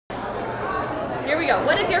Here we go.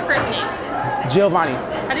 What is your first name? Giovanni.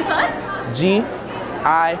 How do you spell it? Giovanni.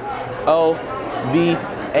 I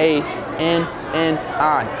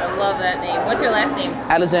love that name. What's your last name?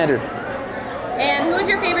 Alexander. And who is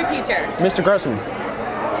your favorite teacher? Mr. Grossman.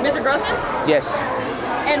 Mr. Grossman? Yes.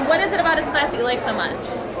 And what is it about his class that you like so much?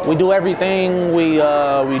 We do everything. We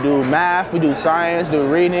do math, we do science, do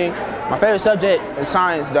reading. My favorite subject is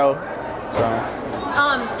science though. So.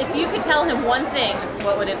 If you could tell him one thing,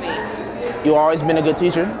 what would it be? You've always been a good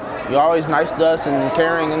teacher. You're always nice to us and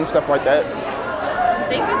caring and stuff like that.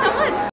 Thank you so much.